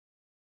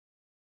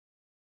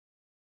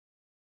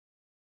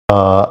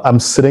I'm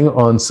sitting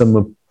on some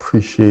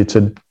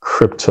appreciated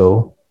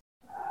crypto.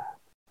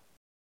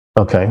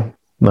 Okay,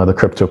 not a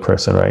crypto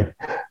person, right?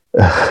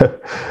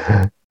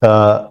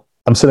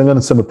 I'm sitting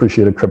on some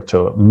appreciated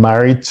crypto,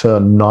 married to a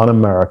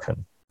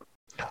non-American.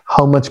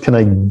 How much can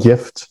I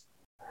gift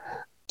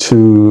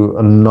to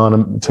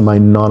my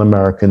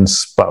non-American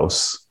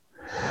spouse?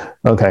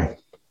 Okay.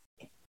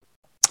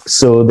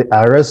 So the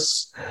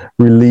IRS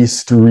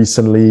released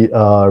recently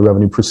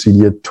Revenue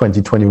Procedure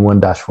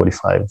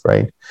 2021-45,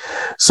 right?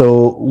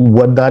 So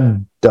what that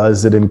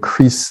does, it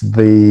increase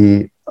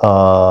the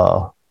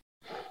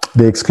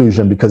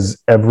exclusion,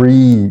 because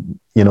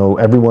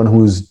everyone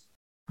who's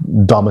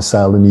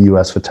domiciled in the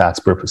U.S. for tax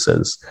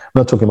purposes, I'm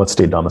not talking about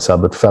state domicile,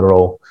 but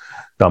federal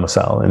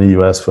domicile in the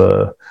U.S.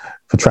 for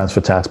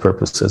transfer tax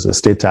purposes or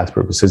state tax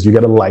purposes, you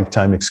get a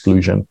lifetime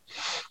exclusion.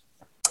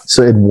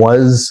 So it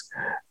was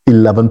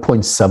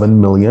 11.7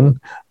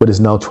 million, but is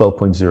now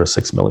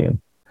 12.06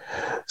 million.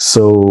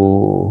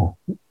 So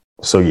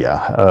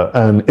yeah,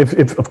 and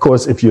if of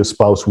course if your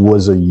spouse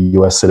was a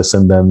U.S.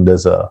 citizen, then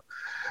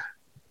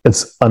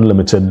it's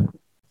unlimited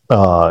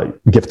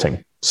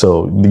gifting,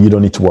 so you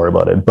don't need to worry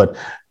about it. But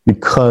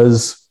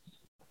because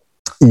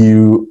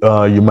you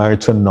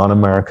married to a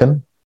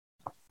non-American,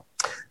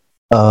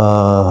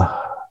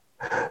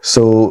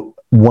 so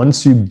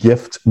once you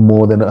gift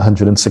more than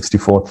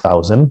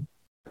 164,000,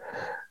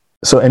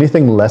 so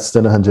anything less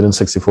than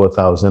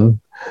 164,000,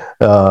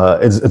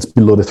 it's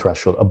below the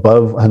threshold.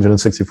 Above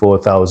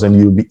 164,000,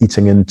 you'll be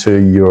eating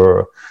into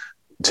your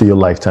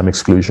lifetime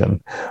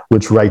exclusion,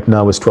 which right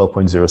now is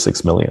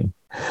 12.06 million.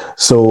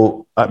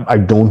 So I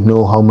don't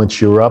know how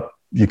much you're up.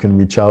 You can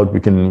reach out. We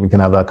can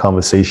have that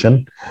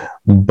conversation.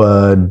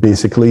 But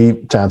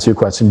basically, to answer your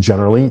question,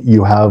 generally,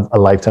 you have a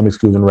lifetime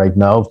exclusion right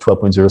now of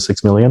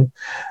 12.06 million.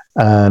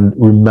 And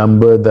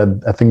remember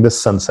that I think this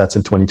sunsets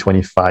in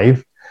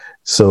 2025.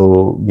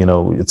 So,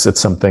 it's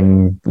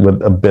something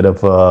with a bit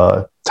of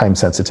a time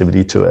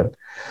sensitivity to it.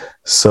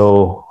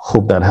 So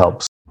hope that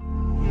helps.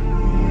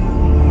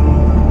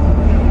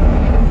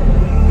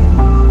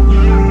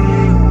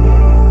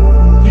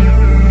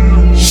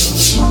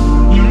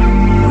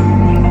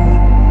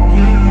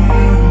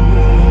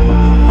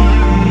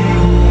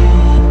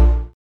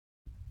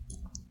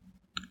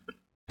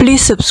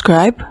 Please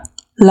subscribe,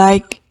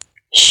 like,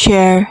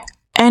 share,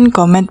 and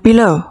comment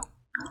below.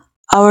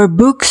 Our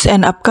books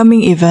and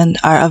upcoming event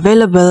are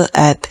available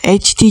at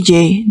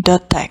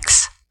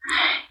htj.tax.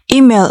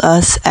 Email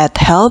us at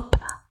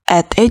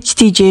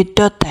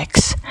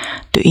help@htj.tax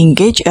to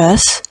engage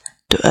us,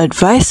 to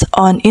advise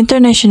on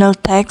international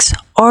tax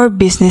or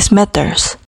business matters.